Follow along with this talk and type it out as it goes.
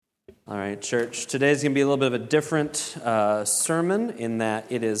All right, church. Today's going to be a little bit of a different sermon in that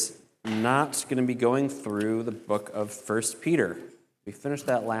it is not going to be going through the book of 1 Peter. We finished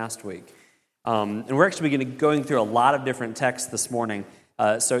that last week. And we're actually going to be going through a lot of different texts this morning.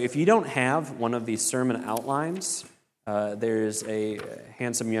 So if you don't have one of these sermon outlines, there's a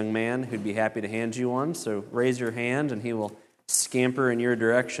handsome young man who'd be happy to hand you one. So raise your hand and he will scamper in your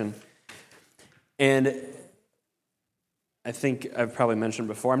direction. And I think I've probably mentioned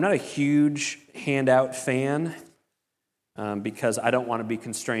before, I'm not a huge handout fan because I don't want to be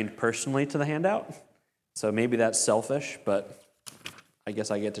constrained personally to the handout. So maybe that's selfish, but I guess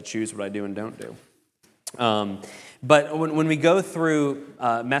I get to choose what I do and don't do. But when we go through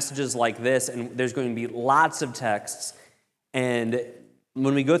messages like this, and there's going to be lots of texts, and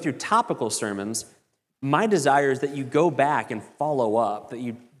when we go through topical sermons, my desire is that you go back and follow up, that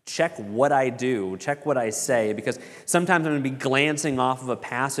you check what I do, check what I say, because sometimes I'm going to be glancing off of a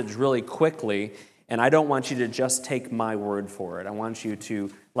passage really quickly, and I don't want you to just take my word for it. I want you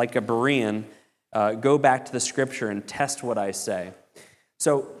to, like a Berean, go back to the Scripture and test what I say.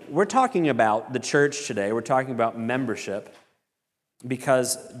 So we're talking about the church today. We're talking about membership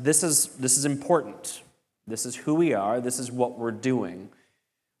because this is important. This is who we are. This is what we're doing.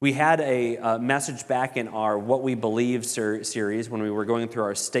 We had a message back in our What We Believe series when we were going through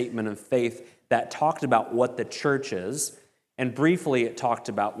our statement of faith that talked about what the church is, and briefly it talked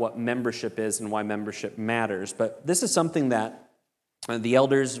about what membership is and why membership matters. But this is something that the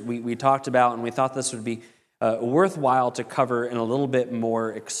elders, we talked about, and we thought this would be worthwhile to cover in a little bit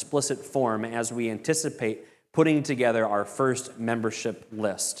more explicit form as we anticipate putting together our first membership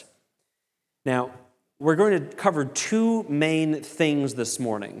list. Now, we're going to cover two main things this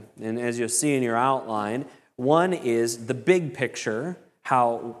morning. And as you'll see in your outline, one is the big picture,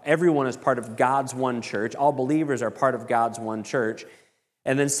 how everyone is part of God's one church. All believers are part of God's one church.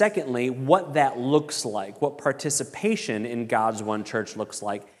 And then secondly, what that looks like, what participation in God's one church looks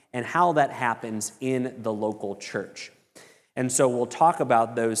like, and how that happens in the local church. And so we'll talk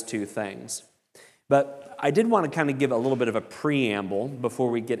about those two things. But I did want to kind of give a little bit of a preamble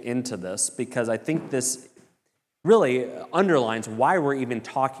before we get into this, because I think this really underlines why we're even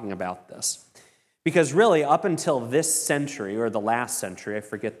talking about this. Because really, up until this century, or the last century, I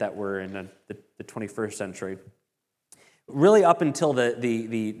forget that we're in the 21st century, really up until the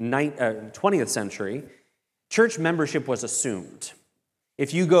 20th century, church membership was assumed.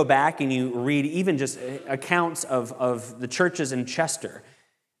 If you go back and you read even just accounts of the churches in Chester,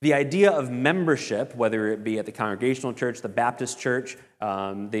 the idea of membership, whether it be at the Congregational Church, the Baptist Church,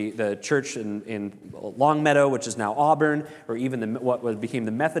 the church in Longmeadow, which is now Auburn, or even what became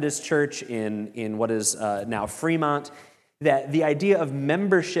the Methodist Church in what is now Fremont, that the idea of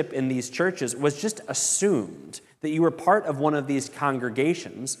membership in these churches was just assumed, that you were part of one of these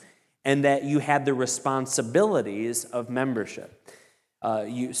congregations and that you had the responsibilities of membership.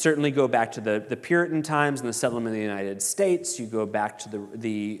 You certainly go back to the Puritan times and the settlement of the United States. You go back to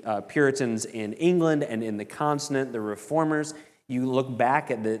the Puritans in England and in the continent, the Reformers. You look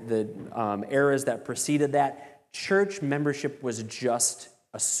back at the eras that preceded that. Church membership was just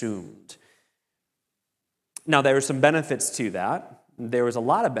assumed. Now, there were some benefits to that. There was a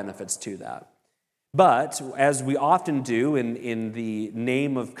lot of benefits to that. But, as we often do in the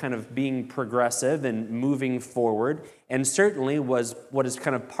name of kind of being progressive and moving forward, and certainly was what is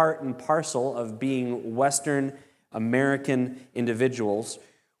kind of part and parcel of being Western American individuals,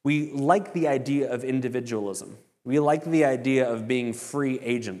 we like the idea of individualism. We like the idea of being free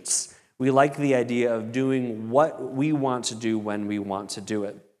agents. We like the idea of doing what we want to do when we want to do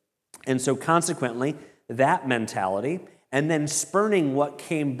it. And so consequently, that mentality, and then spurning what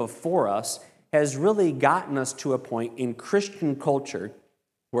came before us, has really gotten us to a point in Christian culture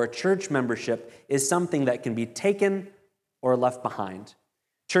where church membership is something that can be taken or left behind.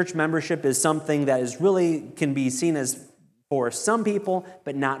 Church membership is something that is really can be seen as for some people,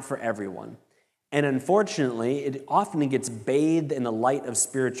 but not for everyone. And unfortunately, it often gets bathed in the light of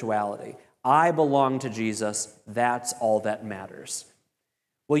spirituality. I belong to Jesus, that's all that matters.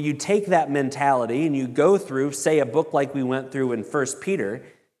 Well, you take that mentality and you go through, say, a book like we went through in 1 Peter,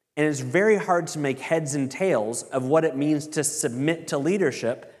 and it's very hard to make heads and tails of what it means to submit to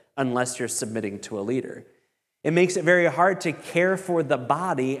leadership unless you're submitting to a leader. It makes it very hard to care for the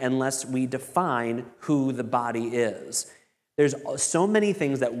body unless we define who the body is. There's so many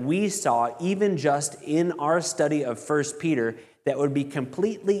things that we saw even just in our study of 1 Peter that would be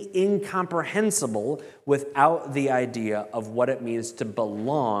completely incomprehensible without the idea of what it means to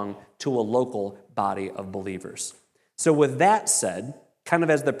belong to a local body of believers. So with that said, kind of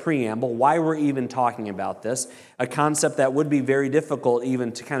as the preamble, why we're even talking about this, a concept that would be very difficult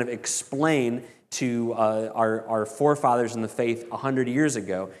even to kind of explain to our forefathers in the faith 100 years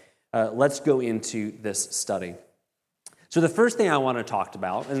ago. Let's go into this study. So the first thing I want to talk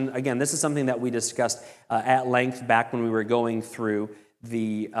about, and again, this is something that we discussed at length back when we were going through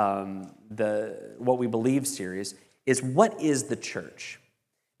the What We Believe series, is what is the church?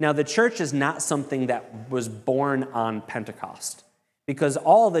 Now, the church is not something that was born on Pentecost, because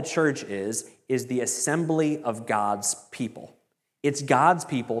all the church is the assembly of God's people. It's God's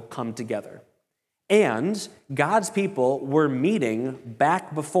people come together. And God's people were meeting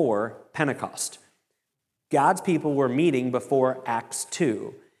back before Pentecost. God's people were meeting before Acts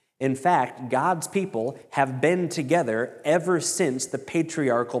 2. In fact, God's people have been together ever since the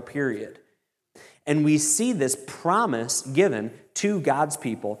patriarchal period. And we see this promise given to God's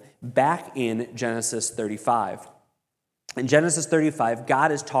people back in Genesis 35. In Genesis 35,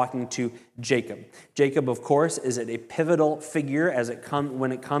 God is talking to Jacob. Jacob, of course, is a pivotal figure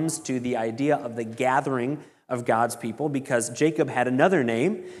when it comes to the idea of the gathering of God's people, because Jacob had another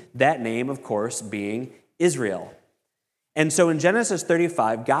name, that name, of course, being Israel. And so in Genesis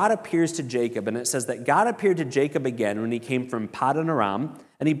 35, God appears to Jacob, and it says that God appeared to Jacob again when he came from Paddan Aram,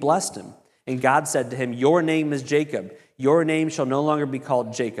 and he blessed him. And God said to him, "Your name is Jacob. Your name shall no longer be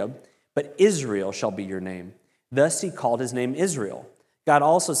called Jacob, but Israel shall be your name." Thus he called his name Israel. God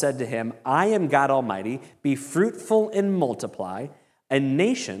also said to him, "I am God Almighty. Be fruitful and multiply. A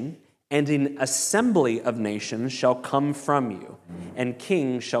nation and an assembly of nations shall come from you, and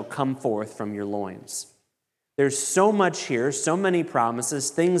kings shall come forth from your loins." There's so much here, so many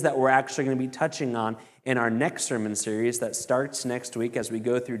promises, things that we're actually going to be touching on in our next sermon series that starts next week as we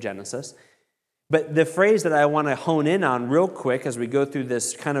go through Genesis. But the phrase that I want to hone in on real quick as we go through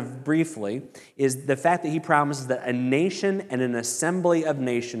this kind of briefly is the fact that he promises that a nation and an assembly of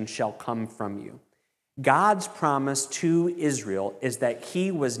nations shall come from you. God's promise to Israel is that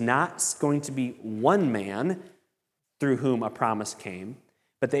he was not going to be one man through whom a promise came,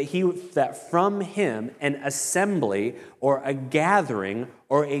 but that from him an assembly or a gathering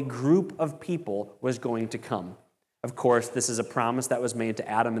or a group of people was going to come. Of course, this is a promise that was made to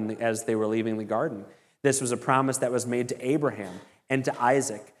Adam as they were leaving the garden. This was a promise that was made to Abraham and to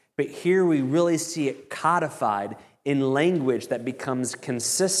Isaac. But here we really see it codified in language that becomes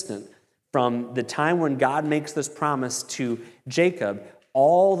consistent from the time when God makes this promise to Jacob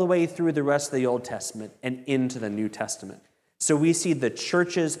all the way through the rest of the Old Testament and into the New Testament. So we see the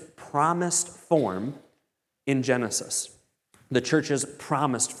church's promised form in Genesis. The church's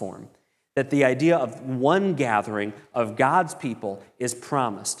promised form. That the idea of one gathering of God's people is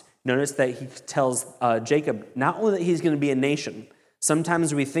promised. Notice that he tells Jacob not only that he's going to be a nation.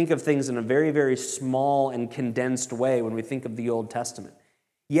 Sometimes we think of things in a very, very small and condensed way when we think of the Old Testament.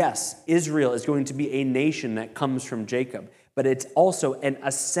 Yes, Israel is going to be a nation that comes from Jacob, but it's also an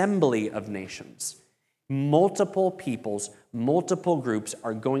assembly of nations. Multiple peoples, multiple groups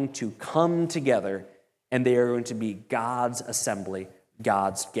are going to come together, and they are going to be God's assembly,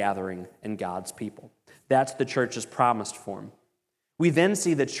 God's gathering, and God's people. That's the church's promised form. We then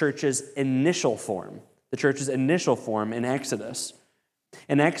see the church's initial form. The church's initial form in Exodus.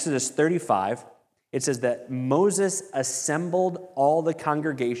 In Exodus 35, it says that Moses assembled all the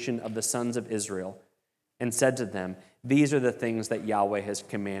congregation of the sons of Israel and said to them, "These are the things that Yahweh has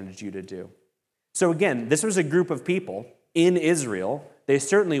commanded you to do." So again, this was a group of people in Israel. They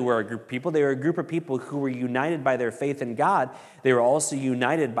certainly were a group of people. They were a group of people who were united by their faith in God. They were also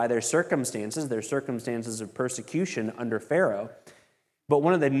united by their circumstances of persecution under Pharaoh. But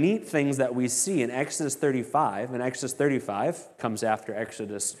one of the neat things that we see in Exodus 35, and Exodus 35 comes after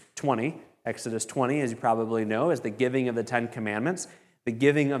Exodus 20. Exodus 20, as you probably know, is the giving of the Ten Commandments, the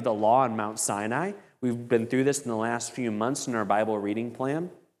giving of the law on Mount Sinai. We've been through this in the last few months in our Bible reading plan.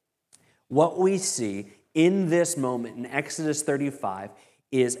 What we see in this moment in Exodus 35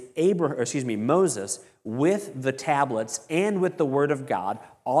 is Moses with the tablets and with the Word of God,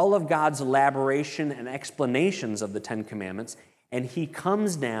 all of God's elaboration and explanations of the Ten Commandments, and he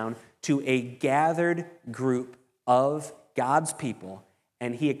comes down to a gathered group of God's people,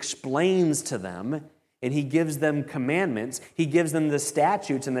 and he explains to them, and he gives them commandments. He gives them the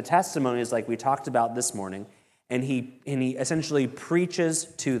statutes and the testimonies like we talked about this morning, and he essentially preaches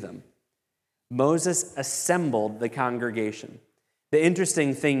to them. Moses assembled the congregation. The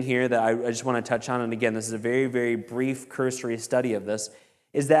interesting thing here that I just want to touch on, and again, this is a very, very brief cursory study of this,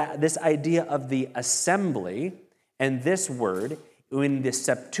 is that this idea of the assembly and this word in the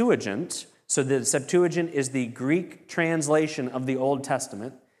Septuagint, so the Septuagint is the Greek translation of the Old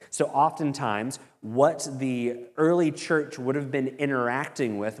Testament. So oftentimes, what the early church would have been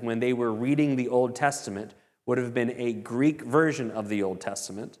interacting with when they were reading the Old Testament would have been a Greek version of the Old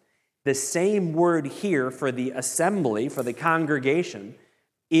Testament. The same word here for the assembly, for the congregation,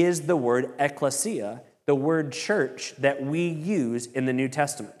 is the word ecclesia, the word church that we use in the New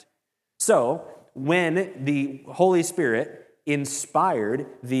Testament. So, when the Holy Spirit inspired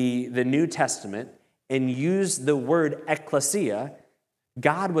the New Testament and used the word ecclesia,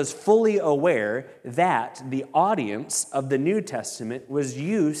 God was fully aware that the audience of the New Testament was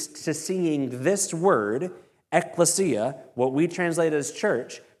used to seeing this word, ecclesia, what we translate as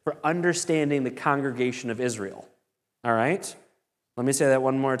church, for understanding the congregation of Israel. All right? Let me say that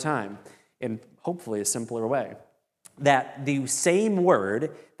one more time, in hopefully a simpler way. That the same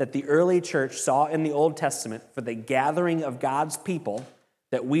word that the early church saw in the Old Testament for the gathering of God's people,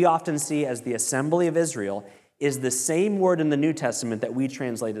 that we often see as the assembly of Israel, is the same word in the New Testament that we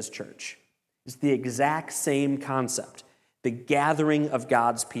translate as church. It's the exact same concept, the gathering of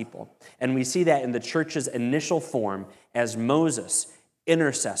God's people. And we see that in the church's initial form as Moses,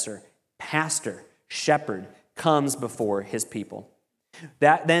 intercessor, pastor, shepherd, comes before his people.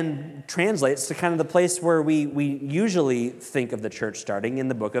 That then translates to kind of the place where we usually think of the church starting in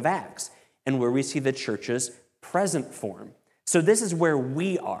the book of Acts, and where we see the church's present form. So this is where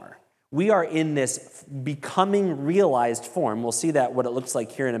we are. We are in this becoming realized form. We'll see that what it looks like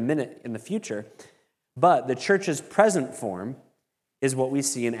here in a minute in the future. But the church's present form is what we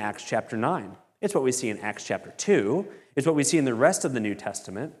see in Acts chapter 9. It's what we see in Acts chapter 2. It's what we see in the rest of the New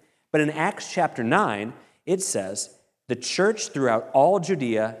Testament. But in Acts chapter 9, it says, the church throughout all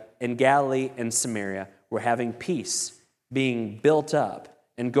Judea and Galilee and Samaria were having peace, being built up,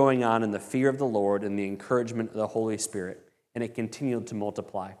 and going on in the fear of the Lord and the encouragement of the Holy Spirit. And it continued to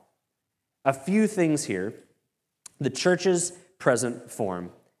multiply. A few things here. The church's present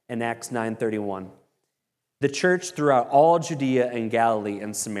form in Acts 9:31. The church throughout all Judea and Galilee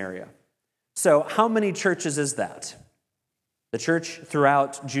and Samaria. So how many churches is that? The church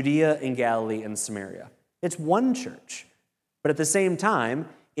throughout Judea and Galilee and Samaria. It's one church, but at the same time,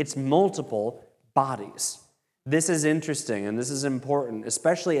 it's multiple bodies. This is interesting and this is important,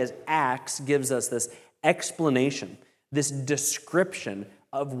 especially as Acts gives us this explanation, this description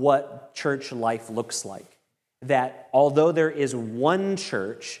of what church life looks like. That although there is one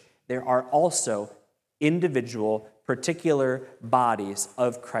church, there are also individual, particular bodies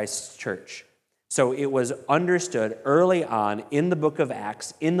of Christ's church. So it was understood early on in the book of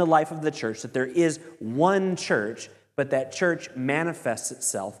Acts, in the life of the church, that there is one church, but that church manifests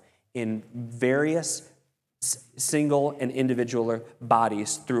itself in various single and individual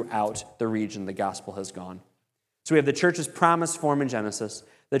bodies throughout the region the gospel has gone. So we have the church's promised form in Genesis,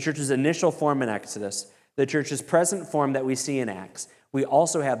 the church's initial form in Exodus, the church's present form that we see in Acts. We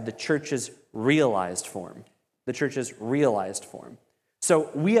also have the church's realized form. The church's realized form. So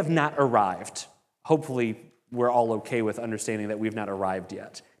we have not arrived. Hopefully, we're all okay with understanding that we've not arrived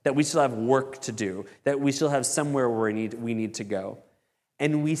yet, that we still have work to do, that we still have somewhere where we need to go.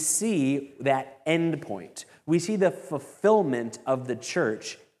 And we see that end point. We see the fulfillment of the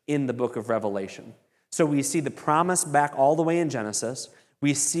church in the book of Revelation. So we see the promise back all the way in Genesis.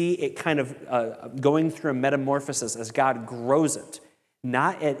 We see it kind of going through a metamorphosis as God grows it.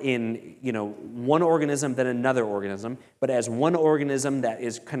 Not in one organism than another organism, but as one organism that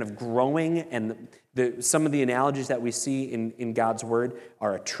is kind of growing. And some of the analogies that we see in God's word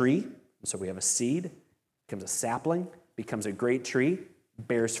are a tree. So we have a seed, becomes a sapling, becomes a great tree,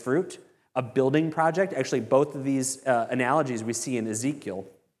 bears fruit. A building project, actually both of these analogies we see in Ezekiel.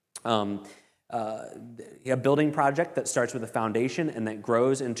 A building project that starts with a foundation and that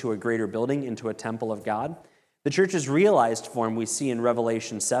grows into a greater building, into a temple of God. The church's realized form we see in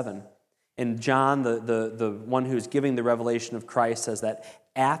Revelation 7. And John, the one who's giving the revelation of Christ, says that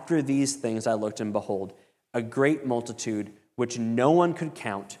after these things I looked, and behold, a great multitude which no one could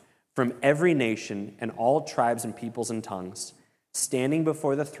count, from every nation and all tribes and peoples and tongues, standing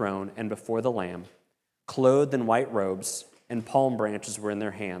before the throne and before the Lamb, clothed in white robes, and palm branches were in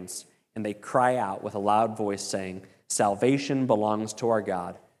their hands. And they cry out with a loud voice, saying, salvation belongs to our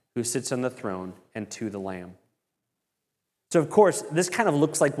God, who sits on the throne, and to the Lamb. So, of course, this kind of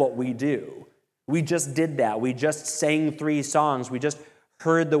looks like what we do. We just did that. We just sang 3 songs. We just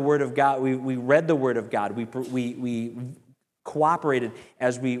heard the Word of God. We read the Word of God. We cooperated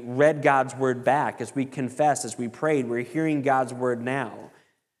as we read God's Word back, as we confessed, as we prayed. We're hearing God's Word now.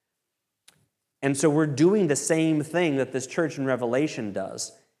 And so we're doing the same thing that this church in Revelation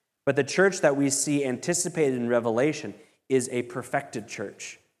does. But the church that we see anticipated in Revelation is a perfected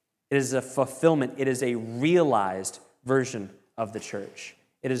church. It is a fulfillment. It is a realized version of the church.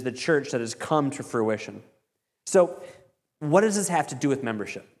 It is the church that has come to fruition. So, what does this have to do with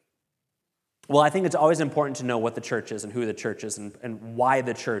membership? Well, I think it's always important to know what the church is and who the church is and why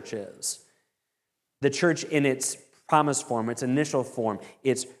the church is. The church in its promised form, its initial form,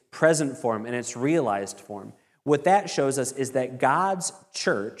 its present form, and its realized form. What that shows us is that God's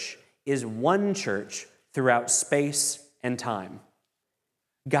church is one church throughout space and time.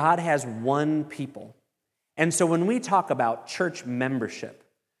 God has one people. And so when we talk about church membership,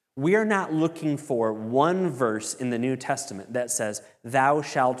 we are not looking for one verse in the New Testament that says, "Thou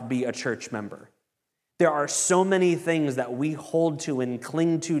shalt be a church member." There are so many things that we hold to and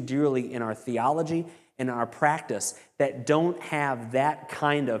cling to dearly in our theology and our practice that don't have that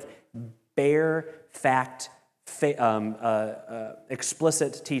kind of bare fact,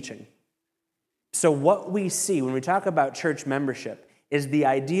 explicit teaching. So what we see when we talk about church membership is the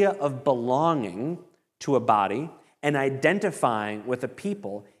idea of belonging to a body and identifying with a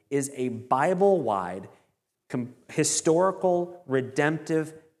people is a Bible-wide, historical,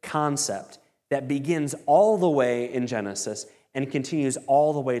 redemptive concept that begins all the way in Genesis and continues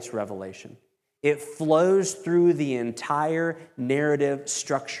all the way to Revelation. It flows through the entire narrative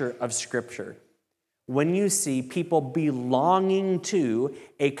structure of Scripture. When you see people belonging to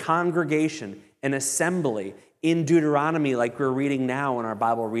a congregation, an assembly, in Deuteronomy like we're reading now in our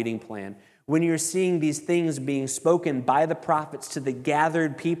Bible reading plan, when you're seeing these things being spoken by the prophets to the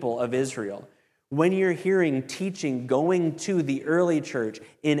gathered people of Israel, when you're hearing teaching going to the early church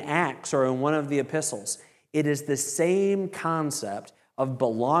in Acts or in one of the epistles, it is the same concept of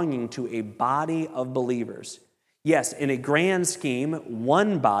belonging to a body of believers. Yes, in a grand scheme,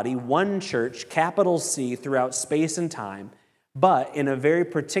 one body, one church, capital C, throughout space and time, but in a very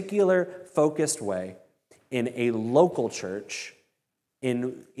particular, focused way, in a local church,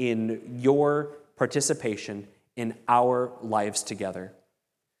 in your participation in our lives together.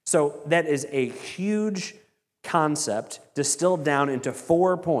 So that is a huge concept distilled down into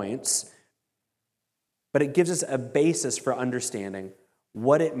 4 points, but it gives us a basis for understanding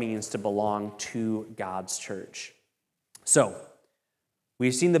what it means to belong to God's church. So,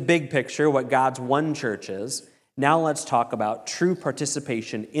 we've seen the big picture, what God's one church is. Now let's talk about true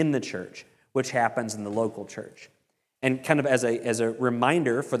participation in the church, which happens in the local church. And kind of as a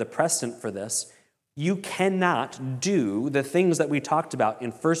reminder for the precedent for this, you cannot do the things that we talked about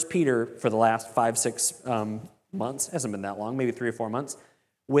in 1 Peter for the last 5-6 months, hasn't been that long, maybe 3 or 4 months,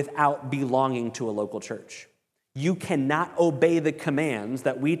 without belonging to a local church. You cannot obey the commands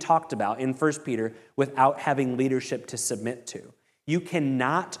that we talked about in 1 Peter without having leadership to submit to. You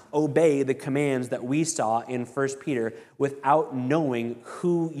cannot obey the commands that we saw in 1 Peter without knowing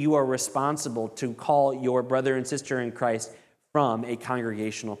who you are responsible to call your brother and sister in Christ from a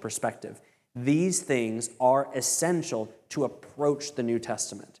congregational perspective. These things are essential to approach the New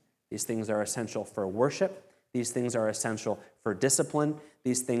Testament. These things are essential for worship. These things are essential for discipline.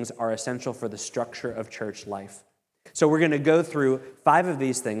 These things are essential for the structure of church life. So we're going to go through 5 of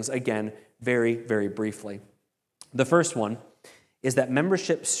these things, again, very, very briefly. The first one is that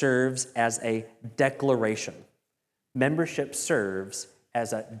membership serves as a declaration. Membership serves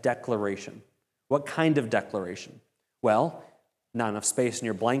as a declaration. What kind of declaration? Well, not enough space in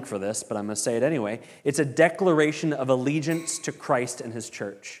your blank for this, but I'm going to say it anyway. It's a declaration of allegiance to Christ and his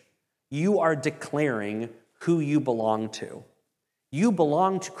church. You are declaring who you belong to. You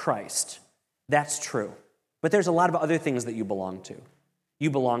belong to Christ. That's true. But there's a lot of other things that you belong to. You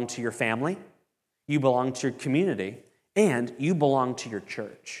belong to your family. You belong to your community. And you belong to your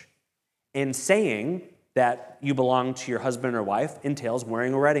church. And saying that you belong to your husband or wife entails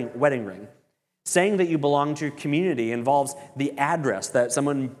wearing a wedding ring. Saying that you belong to your community involves the address that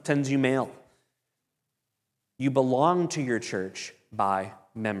someone sends you mail. You belong to your church by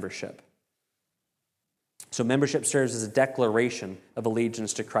membership. So membership serves as a declaration of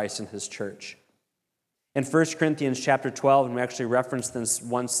allegiance to Christ and his church. In 1 Corinthians chapter 12, and we actually referenced this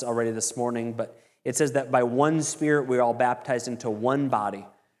once already this morning, but it says that by one Spirit we are all baptized into one body,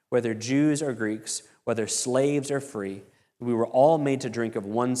 whether Jews or Greeks, whether slaves or free. We were all made to drink of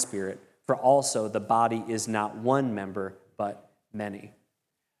one Spirit, for also the body is not one member, but many.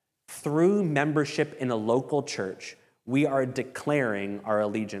 Through membership in a local church, we are declaring our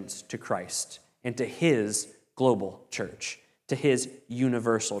allegiance to Christ and to his global church, to his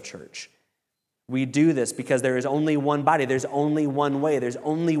universal church. We do this because there is only one body, there's only one way, there's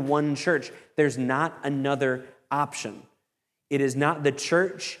only one church. There's not another option. It is not the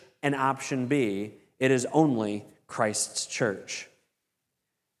church and option B, it is only Christ's church.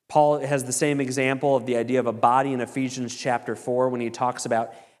 Paul has the same example of the idea of a body in Ephesians chapter 4 when he talks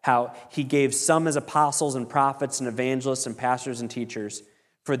about how he gave some as apostles and prophets and evangelists and pastors and teachers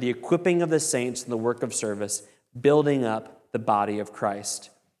for the equipping of the saints in the work of service, building up the body of Christ.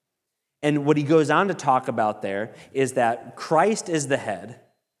 And what he goes on to talk about there is that Christ is the head,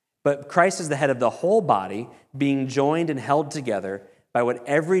 but Christ is the head of the whole body, being joined and held together by what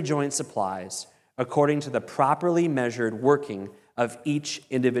every joint supplies, according to the properly measured working of each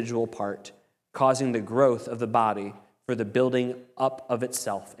individual part, causing the growth of the body for the building up of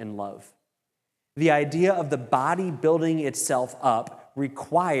itself in love. The idea of the body building itself up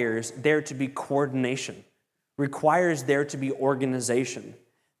requires there to be coordination, requires there to be organization.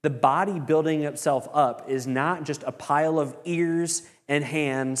 The body building itself up is not just a pile of ears and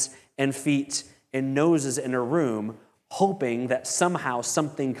hands and feet and noses in a room hoping that somehow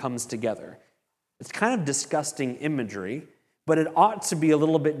something comes together. It's kind of disgusting imagery, but it ought to be a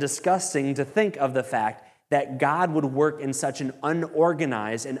little bit disgusting to think of the fact that God would work in such an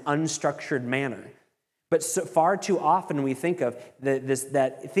unorganized and unstructured manner. But so far too often we think of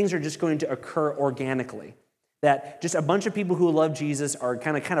that things are just going to occur organically, that just a bunch of people who love Jesus are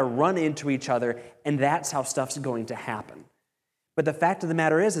kind of run into each other, and that's how stuff's going to happen. But the fact of the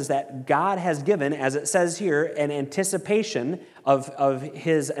matter is that God has given, as it says here, an anticipation of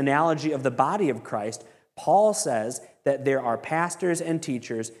his analogy of the body of Christ. Paul says that there are pastors and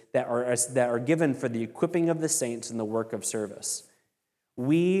teachers that are given for the equipping of the saints in the work of service.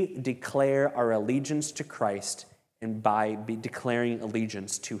 We declare our allegiance to Christ and by declaring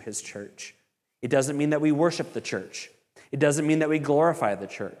allegiance to his church. It doesn't mean that we worship the church. It doesn't mean that we glorify the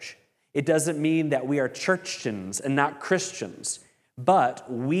church. It doesn't mean that we are churchtians and not Christians, but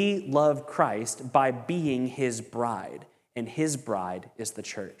we love Christ by being his bride, and his bride is the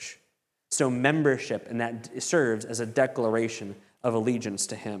church. So membership, and that serves as a declaration of allegiance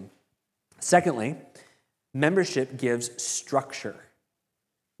to him. Secondly, membership gives structure.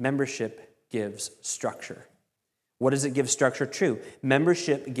 Membership gives structure. What does it give structure to?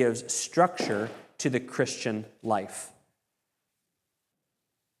 Membership gives structure to the Christian life.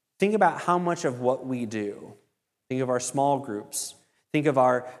 Think about how much of what we do. Think of our small groups. Think of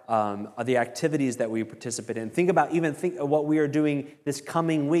the activities that we participate in. Think of what we are doing this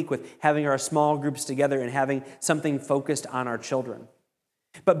coming week with having our small groups together and having something focused on our children.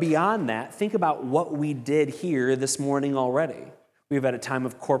 But beyond that, think about what we did here this morning already. We've had a time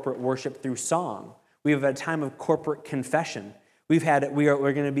of corporate worship through song. We've had a time of corporate confession. We're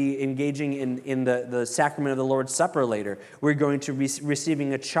going to be engaging in the sacrament of the Lord's Supper later. We're going to be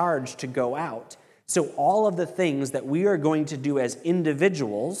receiving a charge to go out. So all of the things that we are going to do as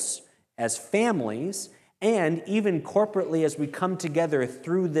individuals, as families, and even corporately as we come together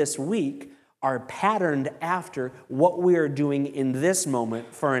through this week are patterned after what we are doing in this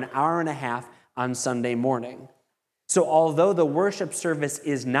moment for an hour and a half on Sunday morning. So although the worship service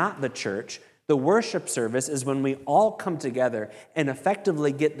is not the church, the worship service is when we all come together and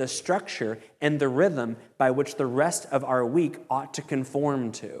effectively get the structure and the rhythm by which the rest of our week ought to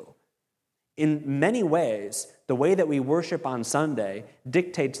conform to. In many ways, the way that we worship on Sunday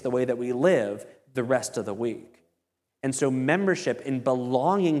dictates the way that we live the rest of the week. And so membership in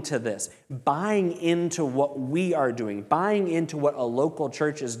belonging to this, buying into what we are doing, buying into what a local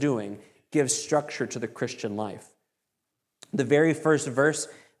church is doing, gives structure to the Christian life. The very first verse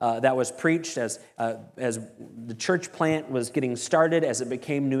that was preached as the church plant was getting started, as it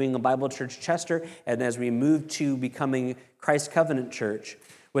became New England Bible Church Chester, and as we moved to becoming Christ Covenant Church,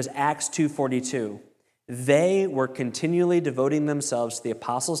 was Acts 2:42. They were continually devoting themselves to the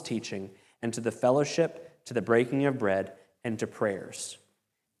apostles' teaching and to the fellowship, to the breaking of bread, and to prayers.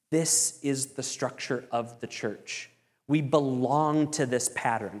 This is the structure of the church. We belong to this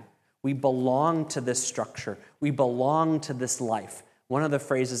pattern. We belong to this structure. We belong to this life. One of the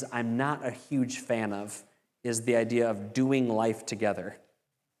phrases I'm not a huge fan of is the idea of doing life together.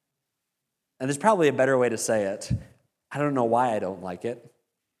 And there's probably a better way to say it. I don't know why I don't like it,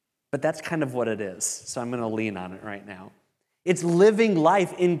 but that's kind of what it is. So I'm going to lean on it right now. It's living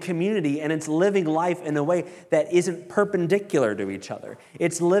life in community, and it's living life in a way that isn't perpendicular to each other.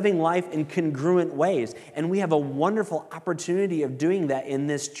 It's living life in congruent ways. And we have a wonderful opportunity of doing that in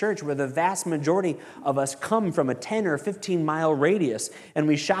this church, where the vast majority of us come from a 10 or 15 mile radius, and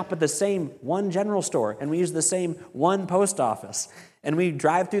we shop at the same one general store, and we use the same one post office, and we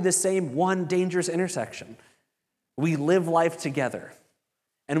drive through the same one dangerous intersection. We live life together,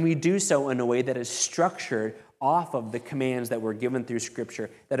 and we do so in a way that is structured off of the commands that were given through Scripture,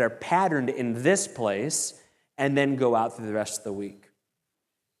 that are patterned in this place and then go out through the rest of the week.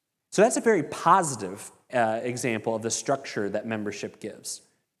 So that's a very positive example of the structure that membership gives.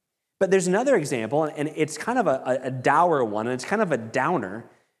 But there's another example, and it's kind of a dour one, and it's kind of a downer,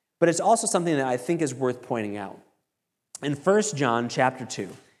 but it's also something that I think is worth pointing out. in 1 John chapter 2.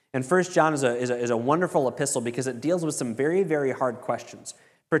 And 1 John is a wonderful epistle because it deals with some very, very hard questions,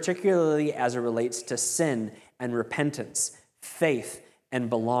 particularly as it relates to sin and repentance, faith and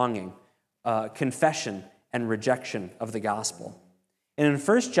belonging, confession and rejection of the gospel. And in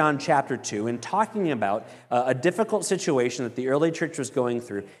 1 John chapter 2, in talking about a difficult situation that the early church was going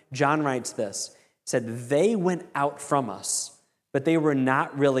through, John writes this, said, "They went out from us, but they were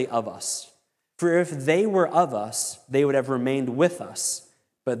not really of us. For if they were of us, they would have remained with us.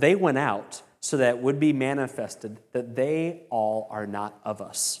 But they went out so that it would be manifested that they all are not of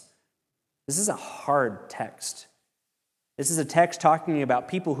us." This is a hard text. This is a text talking about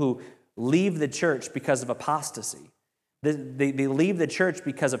people who leave the church because of apostasy. They leave the church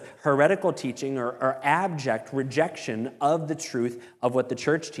because of heretical teaching or abject rejection of the truth of what the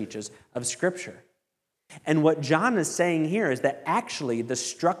church teaches of Scripture. And what John is saying here is that actually the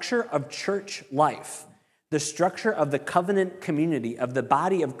structure of church life, the structure of the covenant community of the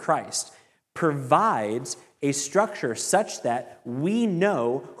body of Christ, provides a structure such that we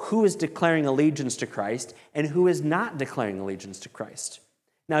know who is declaring allegiance to Christ and who is not declaring allegiance to Christ.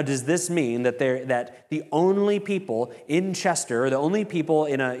 Now, does this mean that the only people in Chester, or the only people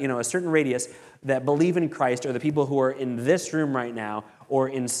in a certain radius that believe in Christ are the people who are in this room right now or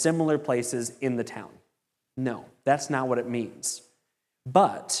in similar places in the town? No, that's not what it means.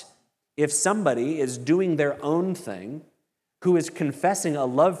 But if somebody is doing their own thing, who is confessing a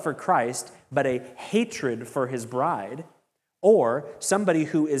love for Christ but a hatred for his bride, or somebody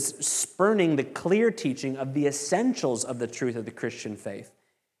who is spurning the clear teaching of the essentials of the truth of the Christian faith,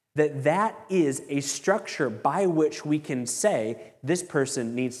 that is a structure by which we can say this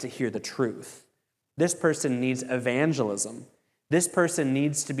person needs to hear the truth. This person needs evangelism. This person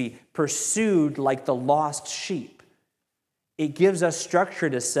needs to be pursued like the lost sheep. It gives us structure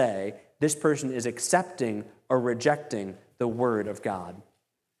to say this person is accepting or rejecting the word of God.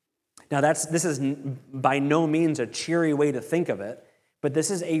 Now, this is by no means a cheery way to think of it, but this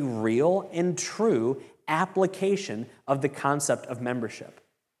is a real and true application of the concept of membership.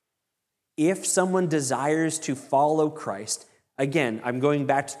 If someone desires to follow Christ, again, I'm going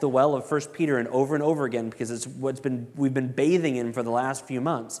back to the well of 1 Peter and over again because it's we've been bathing in for the last few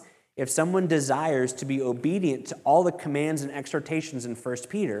months. If someone desires to be obedient to all the commands and exhortations in 1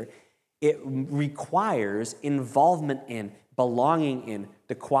 Peter, it requires involvement in, belonging in,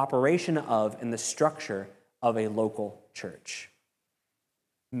 the cooperation of, and the structure of a local church.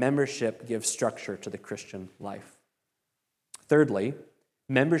 Membership gives structure to the Christian life. Thirdly,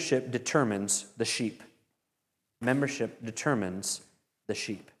 membership determines the sheep. Membership determines the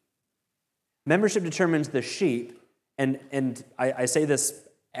sheep. Membership determines the sheep, and I say this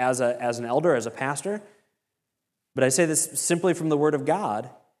as an elder, as a pastor, but I say this simply from the Word of God.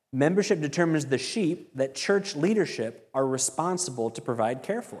 Membership determines the sheep that church leadership are responsible to provide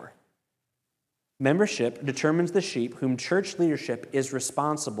care for. Membership determines the sheep whom church leadership is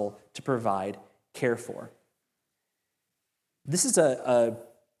responsible to provide care for. This is a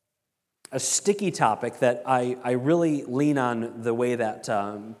sticky topic that I really lean on the way that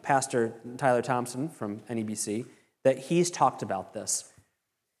Pastor Tyler Thompson from NEBC, that he's talked about this.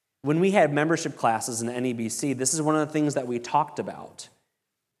 When we had membership classes in NEBC, this is one of the things that we talked about.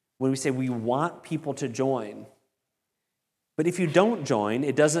 When we say we want people to join. But if you don't join,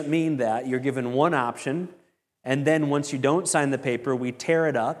 it doesn't mean that you're given one option, and then once you don't sign the paper, we tear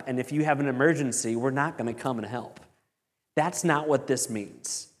it up, and if you have an emergency, we're not going to come and help. That's not what this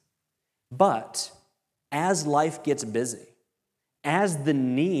means. But as life gets busy, as the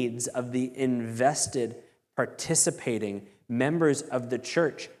needs of the invested, participating members of the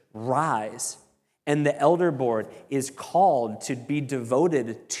church rise, and the elder board is called to be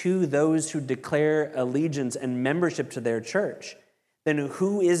devoted to those who declare allegiance and membership to their church, then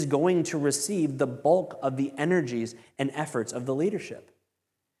who is going to receive the bulk of the energies and efforts of the leadership?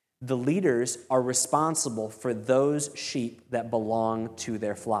 The leaders are responsible for those sheep that belong to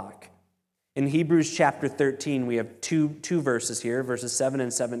their flock. In Hebrews chapter 13, we have two verses here, verses 7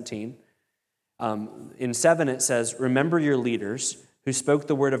 and 17. In 7, it says, "Remember your leaders who spoke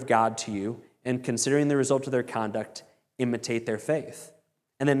the word of God to you, and considering the result of their conduct, imitate their faith."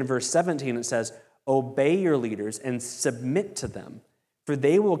 And then in verse 17, it says, "Obey your leaders and submit to them, for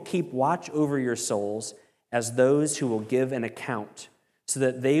they will keep watch over your souls as those who will give an account, so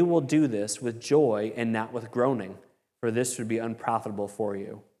that they will do this with joy and not with groaning, for this would be unprofitable for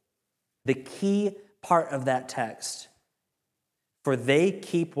you." The key part of that text, for they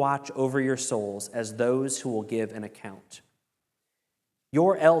keep watch over your souls as those who will give an account.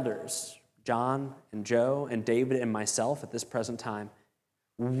 Your elders, John and Joe and David and myself at this present time,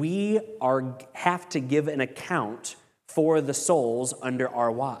 we have to give an account for the souls under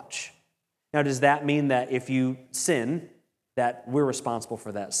our watch. Now, does that mean that if you sin, that we're responsible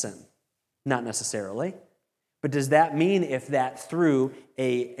for that sin? Not necessarily. But does that mean if that through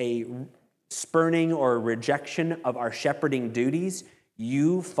a spurning or rejection of our shepherding duties,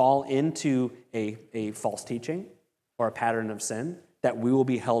 you fall into a false teaching or a pattern of sin, that we will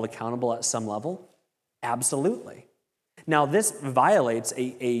be held accountable at some level? Absolutely. Now, this violates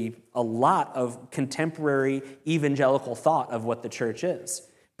a lot of contemporary evangelical thought of what the church is.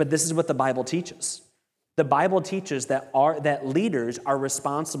 But this is what the Bible teaches. The Bible teaches that leaders are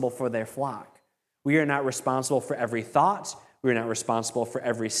responsible for their flock. We are not responsible for every thought. We're not responsible for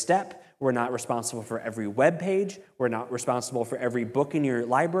every step. We're not responsible for every web page. We're not responsible for every book in your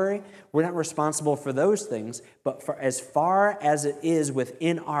library. We're not responsible for those things. But for as far as it is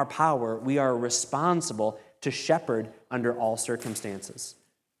within our power, we are responsible to shepherd under all circumstances.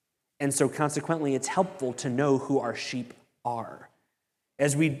 And so consequently, it's helpful to know who our sheep are.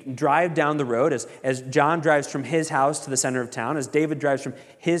 As we drive down the road, as John drives from his house to the center of town, as David drives from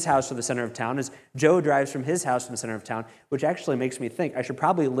his house to the center of town, as Joe drives from his house to the center of town, which actually makes me think I should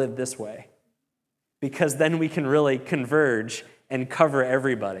probably live this way, because then we can really converge and cover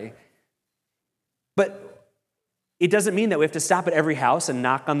everybody. But it doesn't mean that we have to stop at every house and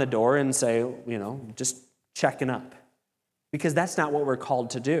knock on the door and say, just checking up, because that's not what we're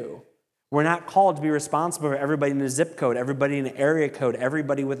called to do. We're not called to be responsible for everybody in a zip code, everybody in an area code,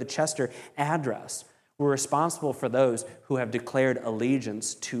 everybody with a Chester address. We're responsible for those who have declared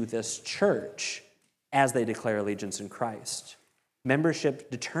allegiance to this church as they declare allegiance in Christ.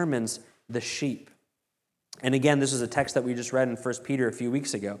 Membership determines the sheep. And again, this is a text that we just read in 1 Peter a few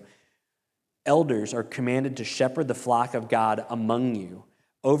weeks ago. Elders are commanded to shepherd the flock of God among you,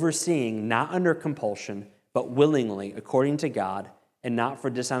 overseeing not under compulsion, but willingly, according to God, and not for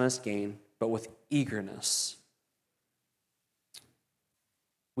dishonest gain, but with eagerness.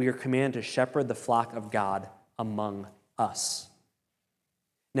 We are commanded to shepherd the flock of God among us.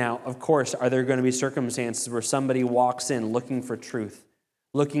 Now, of course, are there going to be circumstances where somebody walks in looking for truth,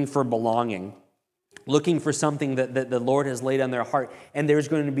 looking for belonging, looking for something that the Lord has laid on their heart, and there's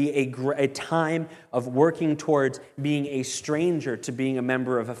going to be a time of working towards being a stranger to being a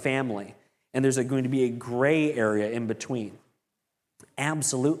member of a family, and there's going to be a gray area in between?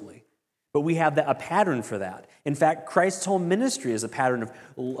 Absolutely. But we have a pattern for that. In fact, Christ's whole ministry is a pattern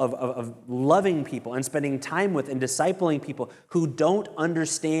of loving people and spending time with and discipling people who don't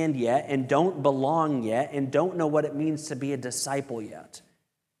understand yet and don't belong yet and don't know what it means to be a disciple yet.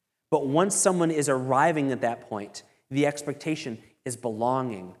 But once someone is arriving at that point, the expectation is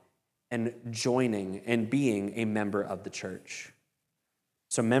belonging and joining and being a member of the church.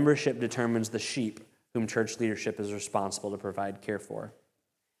 So membership determines the sheep whom church leadership is responsible to provide care for.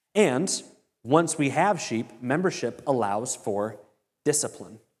 And once we have sheep, membership allows for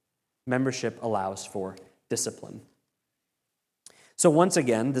discipline. Membership allows for discipline. So once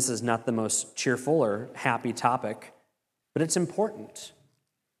again, this is not the most cheerful or happy topic, but it's important.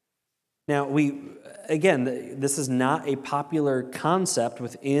 Now, this is not a popular concept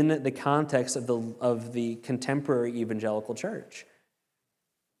within the context of the contemporary evangelical church.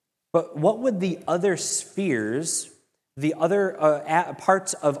 But what would the other spheres, the other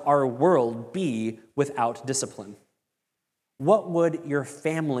parts of our world be without discipline? What would your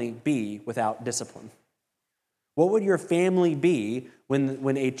family be without discipline? What would your family be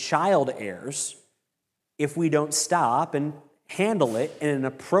when a child errs if we don't stop and handle it in an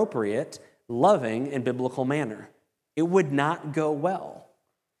appropriate, loving, and biblical manner? It would not go well.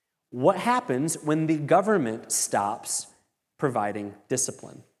 What happens when the government stops providing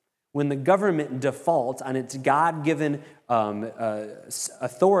discipline? When the government defaults on its God-given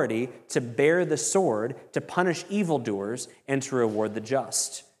authority to bear the sword, to punish evildoers, and to reward the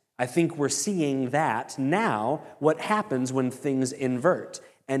just? I think we're seeing that now, what happens when things invert,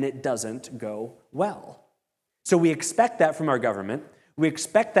 and it doesn't go well. So we expect that from our government, we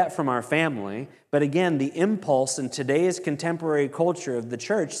expect that from our family, but again, the impulse in today's contemporary culture of the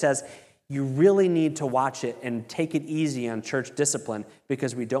church says, you really need to watch it and take it easy on church discipline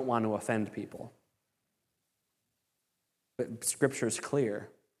because we don't want to offend people. But Scripture is clear.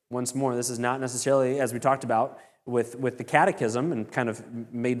 Once more, this is not necessarily, as we talked about with the catechism and kind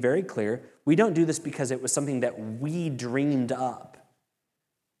of made very clear, we don't do this because it was something that we dreamed up.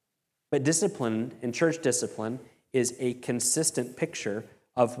 But discipline, and church discipline, is a consistent picture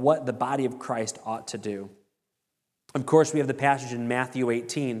of what the body of Christ ought to do. Of course, we have the passage in Matthew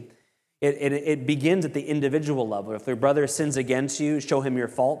 18. It begins at the individual level. If your brother sins against you, show him your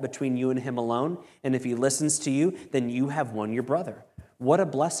fault between you and him alone. And if he listens to you, then you have won your brother. What a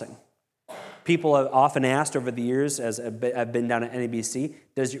blessing. People have often asked over the years, as I've been down at NABC,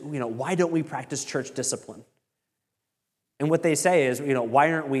 why don't we practice church discipline? And what they say is,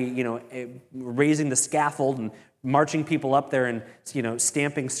 why aren't we, raising the scaffold and marching people up there and,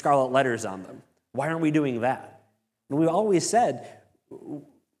 stamping scarlet letters on them? Why aren't we doing that? And we've always said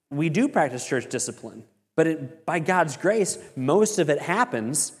we do practice church discipline, but by God's grace, most of it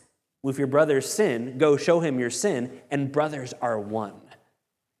happens if your brother's sin, go show him your sin, and brothers are one.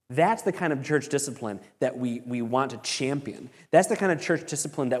 That's the kind of church discipline that we want to champion. That's the kind of church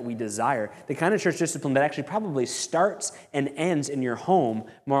discipline that we desire. The kind of church discipline that actually probably starts and ends in your home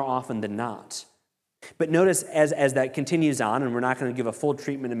more often than not. But notice as that continues on, and we're not going to give a full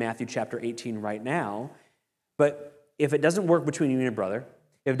treatment in Matthew chapter 18 right now, but if it doesn't work between you and your brother,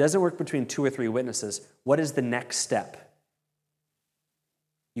 if it doesn't work between 2 or 3 witnesses, what is the next step?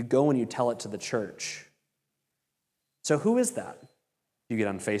 You go and you tell it to the church. So who is that? You get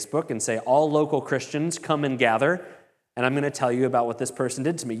on Facebook and say, all local Christians come and gather, and I'm going to tell you about what this person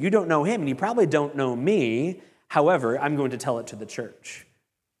did to me. You don't know him, and you probably don't know me. However, I'm going to tell it to the church.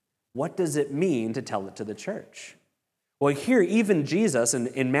 What does it mean to tell it to the church? Well, here, even Jesus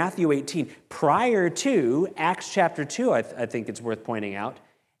in Matthew 18, prior to Acts chapter 2, I think it's worth pointing out,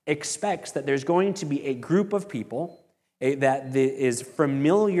 expects that there's going to be a group of people that is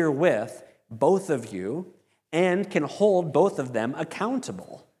familiar with both of you and can hold both of them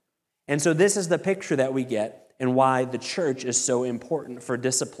accountable. And so this is the picture that we get and why the church is so important for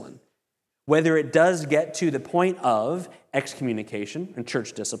discipline. Whether it does get to the point of excommunication and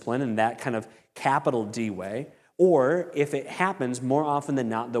church discipline in that kind of capital D way, or if it happens more often than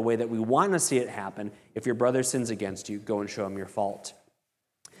not the way that we want to see it happen, if your brother sins against you, go and show him your fault.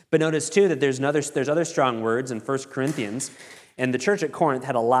 But notice too that there's other strong words in 1 Corinthians, and the church at Corinth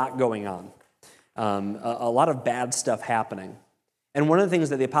had a lot going on. A lot of bad stuff happening. And one of the things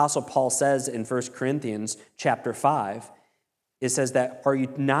that the Apostle Paul says in 1 Corinthians chapter 5, it says that, are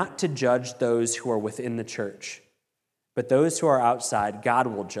you not to judge those who are within the church, but those who are outside God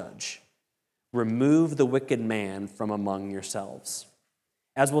will judge. Remove the wicked man from among yourselves.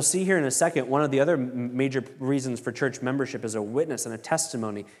 As we'll see here in a second, one of the other major reasons for church membership is a witness and a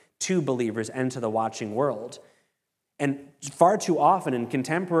testimony to believers and to the watching world. And far too often in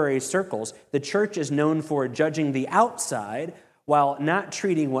contemporary circles, the church is known for judging the outside while not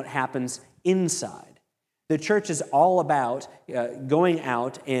treating what happens inside. The church is all about going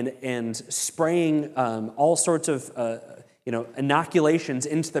out and spraying all sorts of inoculations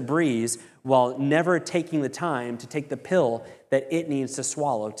into the breeze while never taking the time to take the pill that it needs to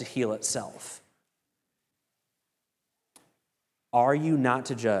swallow to heal itself. Are you not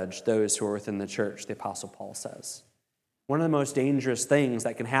to judge those who are within the church, the Apostle Paul says. One of the most dangerous things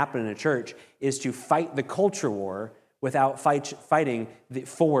that can happen in a church is to fight the culture war without fighting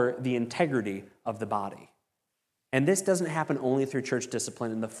for the integrity of the body. And this doesn't happen only through church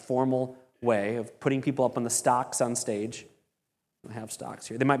discipline in the formal way of putting people up on the stocks on stage. We don't have stocks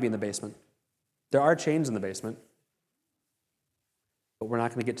here. They might be in the basement. There are chains in the basement. But we're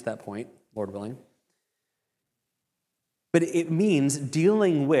not going to get to that point, Lord willing. But it means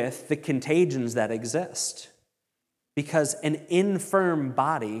dealing with the contagions that exist. Because an infirm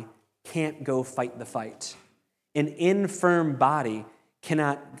body can't go fight the fight. An infirm body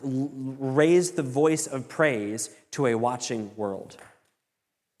cannot raise the voice of praise to a watching world.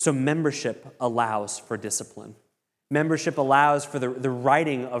 So membership allows for discipline. Membership allows for the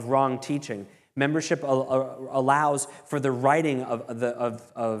righting of wrong teaching. Membership allows for the righting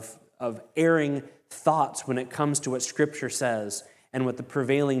of erring thoughts when it comes to what Scripture says and what the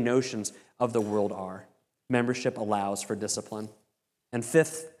prevailing notions of the world are. Membership allows for discipline. And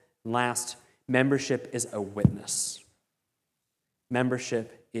fifth and last, membership is a witness.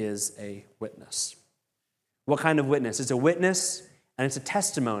 Membership is a witness. What kind of witness? It's a witness and it's a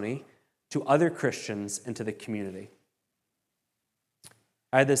testimony to other Christians and to the community.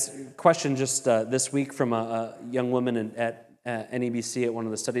 I had this question just this week from a young woman at NABC at one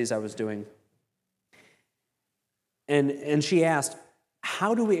of the studies I was doing. And she asked,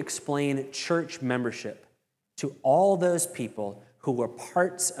 how do we explain church membership to all those people who were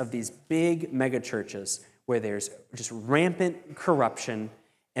parts of these big megachurches where there's just rampant corruption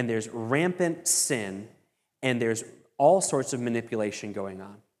and there's rampant sin and there's all sorts of manipulation going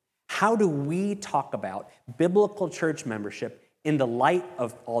on? How do we talk about biblical church membership in the light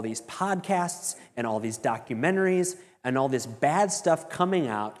of all these podcasts and all these documentaries and all this bad stuff coming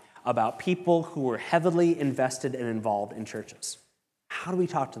out about people who were heavily invested and involved in churches? How do we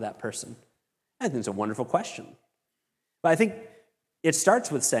talk to that person? I think it's a wonderful question. But I think it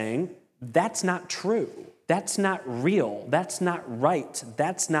starts with saying, that's not true. That's not real. That's not right.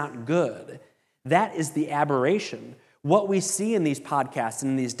 That's not good. That is the aberration. What we see in these podcasts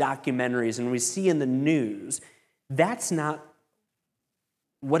and in these documentaries and we see in the news, that's not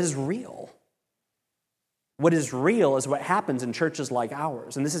what is real. What is real is what happens in churches like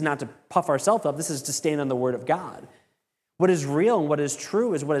ours. And this is not to puff ourselves up. This is to stand on the Word of God. What is real and what is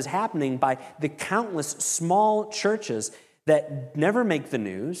true is what is happening by the countless small churches that never make the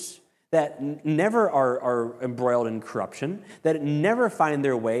news, that never are embroiled in corruption, that never find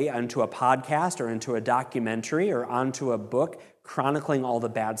their way onto a podcast or into a documentary or onto a book chronicling all the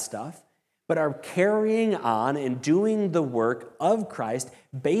bad stuff, but are carrying on and doing the work of Christ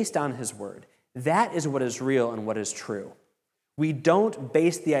based on His Word. That is what is real and what is true. We don't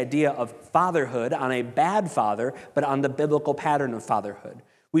base the idea of fatherhood on a bad father, but on the biblical pattern of fatherhood.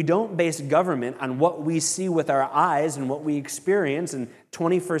 We don't base government on what we see with our eyes and what we experience in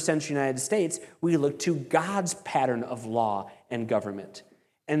 21st century United States. We look to God's pattern of law and government.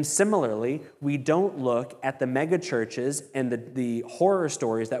 And similarly, we don't look at the mega churches and the horror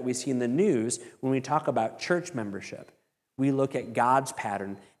stories that we see in the news when we talk about church membership. We look at God's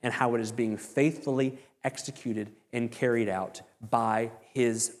pattern and how it is being faithfully executed and carried out by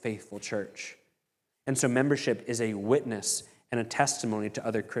His faithful church. And so membership is a witness and a testimony to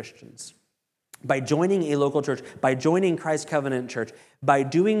other Christians. By joining a local church, by joining Christ Covenant Church, by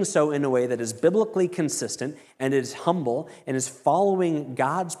doing so in a way that is biblically consistent and is humble and is following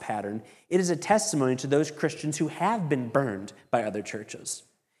God's pattern, it is a testimony to those Christians who have been burned by other churches.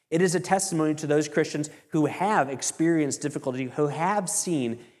 It is a testimony to those Christians who have experienced difficulty, who have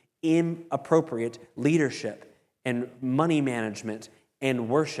seen inappropriate leadership and money management and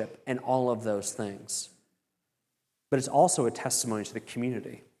worship and all of those things. But it's also a testimony to the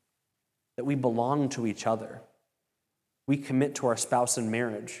community that we belong to each other. We commit to our spouse in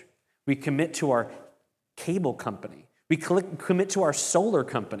marriage. We commit to our cable company. We commit to our solar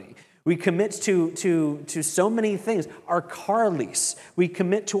company. We commit to so many things. Our car lease. We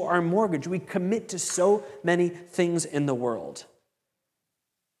commit to our mortgage. We commit to so many things in the world.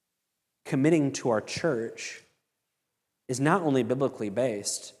 Committing to our church is not only biblically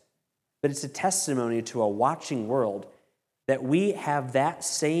based, but it's a testimony to a watching world that we have that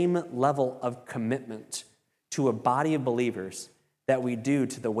same level of commitment to a body of believers that we do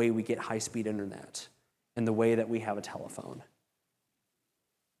to the way we get high-speed internet and the way that we have a telephone.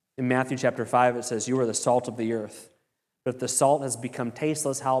 In Matthew chapter 5, it says, "You are the salt of the earth. But if the salt has become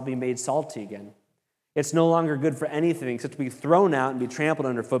tasteless, how will it be made salty again? It's no longer good for anything except to be thrown out and be trampled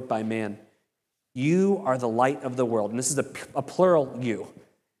underfoot by man. You are the light of the world." And this is a plural you.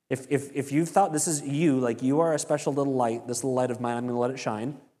 If you've thought this is you, like you are a special little light, this little light of mine, I'm going to let it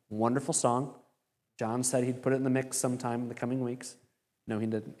shine. Wonderful song. John said he'd put it in the mix sometime in the coming weeks. No, he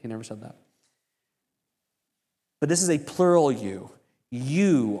didn't. He never said that. But this is a plural you.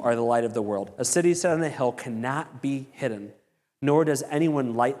 You are the light of the world. A city set on a hill cannot be hidden, nor does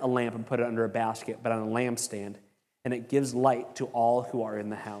anyone light a lamp and put it under a basket, but on a lampstand, and it gives light to all who are in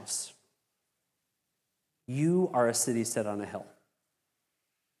the house. You are a city set on a hill.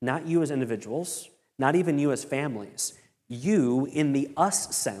 Not you as individuals, not even you as families. You, in the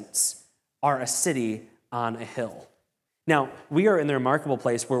us sense, are a city on a hill. Now, we are in the remarkable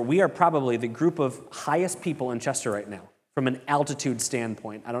place where we are probably the group of highest people in Chester right now, from an altitude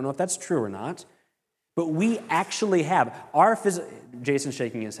standpoint. I don't know if that's true or not, but we actually have our Jason's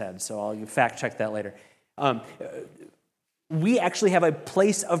shaking his head, so I'll fact check that later. We actually have a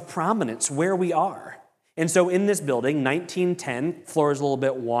place of prominence where we are. And so in this building, 1910, floor is a little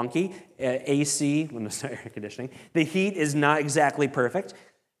bit wonky, AC, when it's not air conditioning, the heat is not exactly perfect,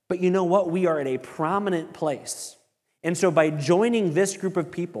 but you know what? We are at a prominent place. And so by joining this group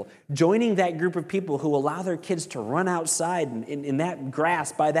of people, joining that group of people who allow their kids to run outside in that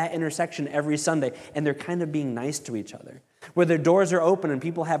grass by that intersection every Sunday, and they're kind of being nice to each other, where their doors are open and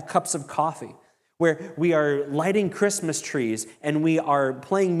people have cups of coffee, where we are lighting Christmas trees and we are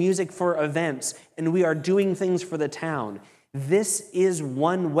playing music for events and we are doing things for the town. This is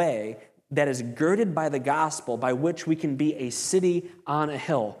one way that is girded by the gospel by which we can be a city on a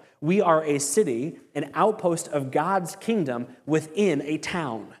hill. We are a city, an outpost of God's kingdom within a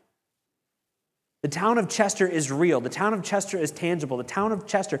town. The town of Chester is real. The town of Chester is tangible. The town of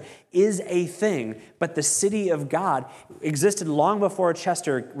Chester is a thing, but the city of God existed long before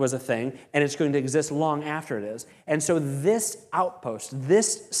Chester was a thing, and it's going to exist long after it is. And so this outpost,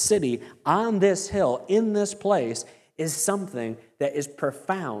 this city on this hill, in this place, is something that is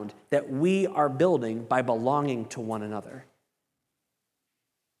profound that we are building by belonging to one another.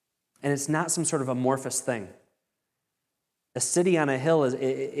 And it's not some sort of amorphous thing. A city on a hill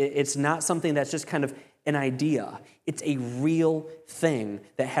it's not something that's just kind of an idea. It's a real thing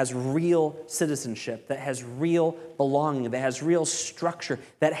that has real citizenship, that has real belonging, that has real structure,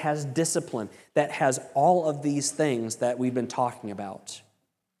 that has discipline, that has all of these things that we've been talking about.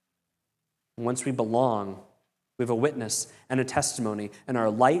 And once we belong, we have a witness and a testimony, and our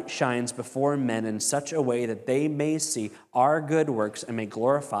light shines before men in such a way that they may see our good works and may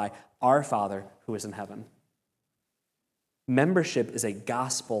glorify our Father who is in heaven. Membership is a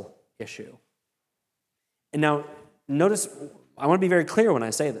gospel issue. And now, notice, I want to be very clear when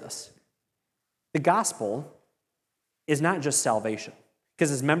I say this. The gospel is not just salvation.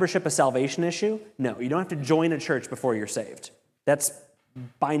 Because is membership a salvation issue? No, you don't have to join a church before you're saved. That's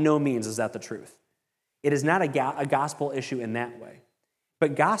by no means is that the truth. It is not a gospel issue in that way.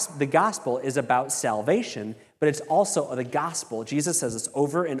 But the gospel is about salvation, but it's also the gospel. Jesus says this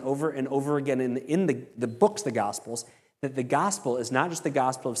over and over and over again in the books, the Gospels, that the gospel is not just the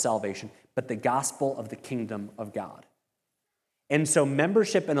gospel of salvation, but the gospel of the kingdom of God. And so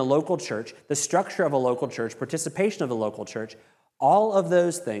membership in a local church, the structure of a local church, participation of a local church, all of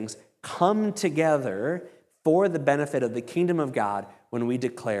those things come together for the benefit of the kingdom of God when we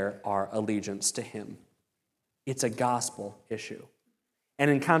declare our allegiance to Him. It's a gospel issue.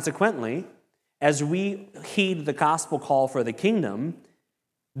 And consequently, as we heed the gospel call for the kingdom,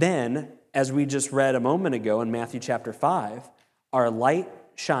 then, as we just read a moment ago in Matthew chapter 5, our light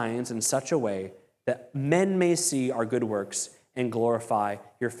shines in such a way that men may see our good works and glorify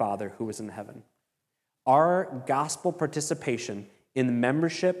your Father who is in heaven. Our gospel participation in the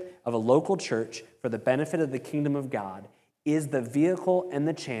membership of a local church for the benefit of the kingdom of God is the vehicle and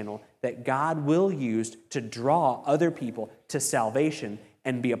the channel that God will use to draw other people to salvation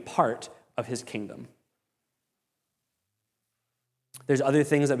and be a part of His kingdom. There's other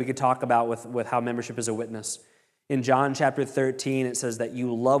things that we could talk about with how membership is a witness. In John chapter 13, it says that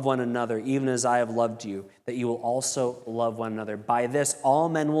you love one another, even as I have loved you, that you will also love one another. By this, all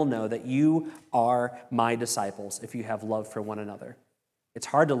men will know that you are my disciples, if you have love for one another. It's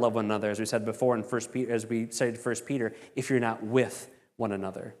hard to love one another, as we said before in 1 Peter, as we studied 1 Peter, if you're not with one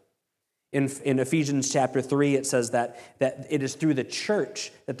another. In Ephesians chapter 3, it says that it is through the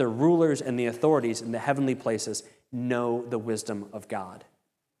church that the rulers and the authorities in the heavenly places know the wisdom of God.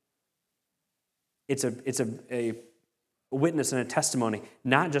 It's a witness and a testimony,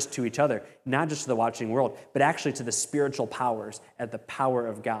 not just to each other, not just to the watching world, but actually to the spiritual powers at the power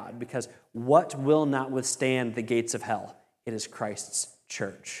of God. Because what will not withstand the gates of hell? It is Christ's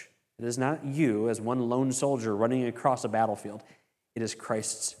church. It is not you as one lone soldier running across a battlefield. It is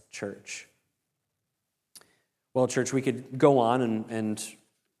Christ's church. Well, church, we could go on, and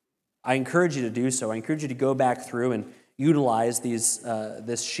I encourage you to do so. I encourage you to go back through and utilize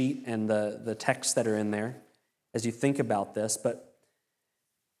this sheet and the texts that are in there as you think about this. But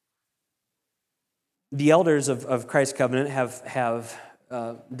the elders of Christ's Covenant have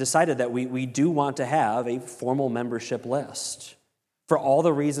decided that we do want to have a formal membership list for all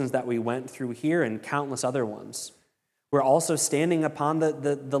the reasons that we went through here and countless other ones. We're also standing upon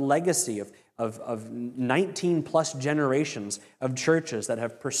the legacy of 19 plus generations of churches that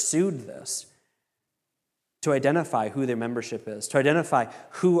have pursued this to identify who their membership is, to identify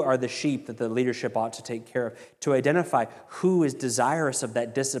who are the sheep that the leadership ought to take care of, to identify who is desirous of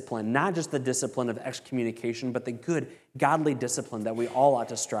that discipline, not just the discipline of excommunication, but the good, godly discipline that we all ought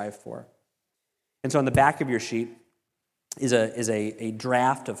to strive for. And so on the back of your sheet is a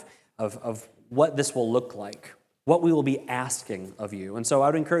draft of what this will look like, what we will be asking of you. And so I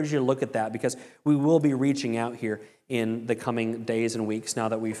would encourage you to look at that, because we will be reaching out here in the coming days and weeks now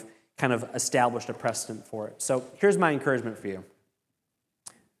that we've kind of established a precedent for it. So here's my encouragement for you.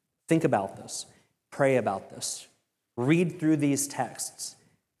 Think about this. Pray about this. Read through these texts.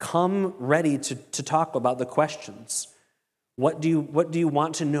 Come ready to talk about the questions. What do you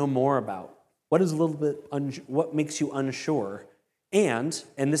want to know more about? What is a little bit what makes you unsure? And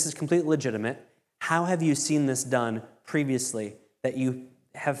this is completely legitimate, how have you seen this done previously that you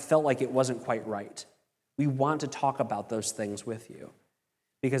have felt like it wasn't quite right? We want to talk about those things with you,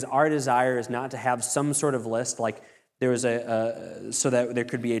 because our desire is not to have some sort of list like there was so that there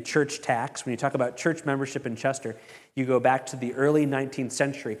could be a church tax. When you talk about church membership in Chester, you go back to the early 19th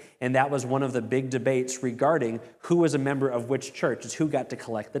century, and that was one of the big debates regarding who was a member of which church, is who got to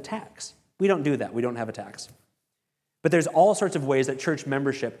collect the tax. We don't do that. We don't have a tax. But there's all sorts of ways that church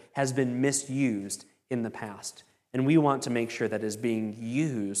membership has been misused in the past, and we want to make sure that it is being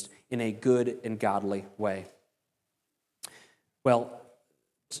used in a good and godly way. Well,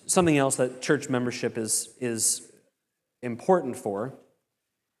 something else that church membership is important for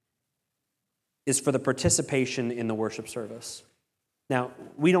is for the participation in the worship service. Now,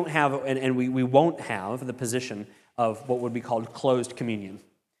 we don't have, and we won't have the position of what would be called closed communion.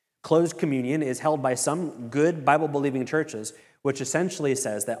 Closed communion is held by some good Bible-believing churches, which essentially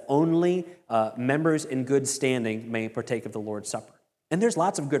says that only members in good standing may partake of the Lord's Supper. And there's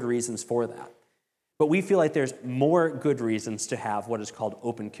lots of good reasons for that. But we feel like there's more good reasons to have what is called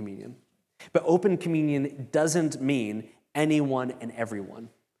open communion. But open communion doesn't mean anyone and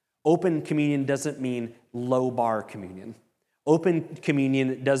everyone. Open communion doesn't mean low-bar communion. Open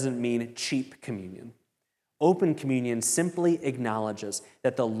communion doesn't mean cheap communion. Open communion simply acknowledges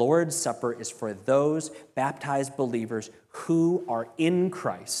that the Lord's Supper is for those baptized believers who are in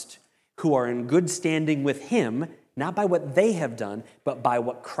Christ, who are in good standing with Him, not by what they have done, but by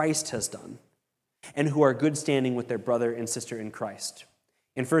what Christ has done, and who are good standing with their brother and sister in Christ.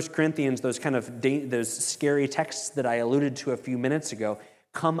 In 1 Corinthians, those scary texts that I alluded to a few minutes ago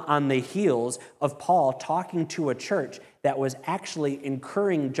come on the heels of Paul talking to a church that was actually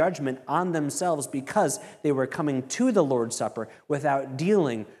incurring judgment on themselves because they were coming to the Lord's Supper without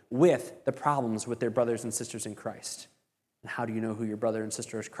dealing with the problems with their brothers and sisters in Christ. And how do you know who your brother and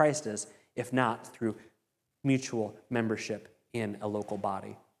sister in Christ is, if not through mutual membership in a local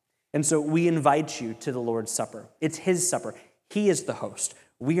body? And so we invite you to the Lord's Supper. It's His supper. He is the host.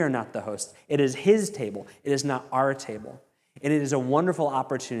 We are not the host. It is His table. It is not our table. And it is a wonderful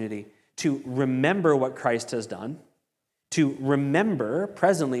opportunity to remember what Christ has done, to remember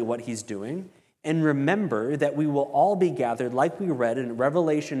presently what He's doing, and remember that we will all be gathered, like we read in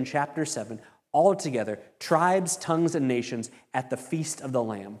Revelation chapter 7, all together, tribes, tongues, and nations, at the feast of the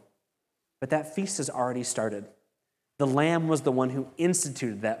Lamb. But that feast has already started. The Lamb was the one who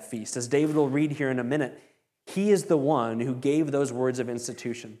instituted that feast. As David will read here in a minute, He is the one who gave those words of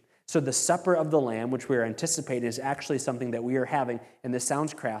institution. So the supper of the Lamb, which we are anticipating, is actually something that we are having, and this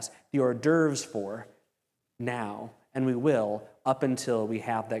sounds crass, the hors d'oeuvres for now, and we will up until we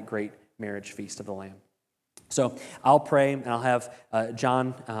have that great marriage feast of the Lamb. So I'll pray, and I'll have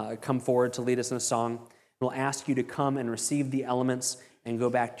John come forward to lead us in a song. We'll ask you to come and receive the elements and go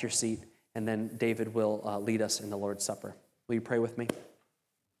back to your seat, and then David will lead us in the Lord's Supper. Will you pray with me?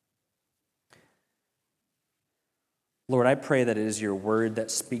 Lord, I pray that it is your word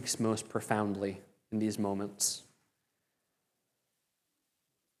that speaks most profoundly in these moments.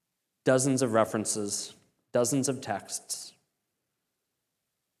 Dozens of references, dozens of texts,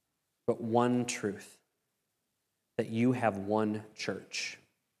 but one truth, that you have one church.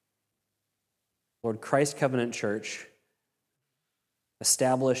 Lord, Christ Covenant Church,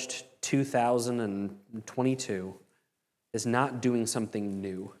 established 2022, is not doing something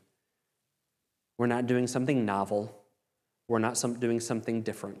new. We're not doing something novel. We're not doing something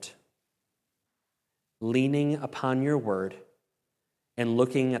different. Leaning upon your word and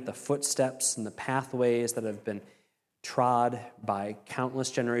looking at the footsteps and the pathways that have been trod by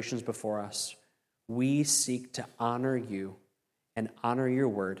countless generations before us, we seek to honor you and honor your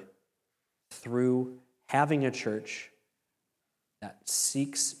word through having a church that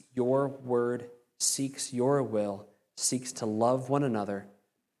seeks your word, seeks your will, seeks to love one another,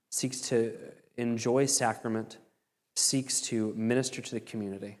 seeks to enjoy sacrament, seeks to minister to the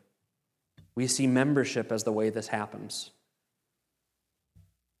community. We see membership as the way this happens.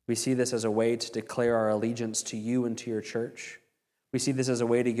 We see this as a way to declare our allegiance to you and to your church. We see this as a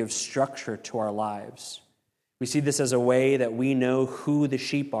way to give structure to our lives. We see this as a way that we know who the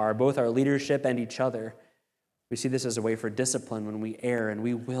sheep are, both our leadership and each other. We see this as a way for discipline when we err, and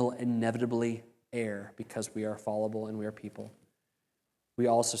we will inevitably err because we are fallible and we are people. We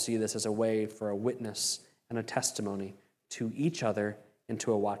also see this as a way for a witness and a testimony to each other and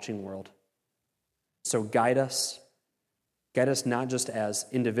to a watching world. So guide us not just as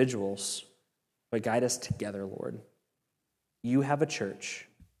individuals, but guide us together, Lord. You have a church,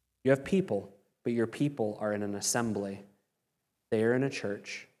 you have people, but your people are in an assembly. They are in a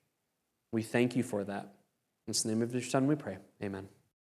church. We thank you for that. In the name of your Son we pray. Amen.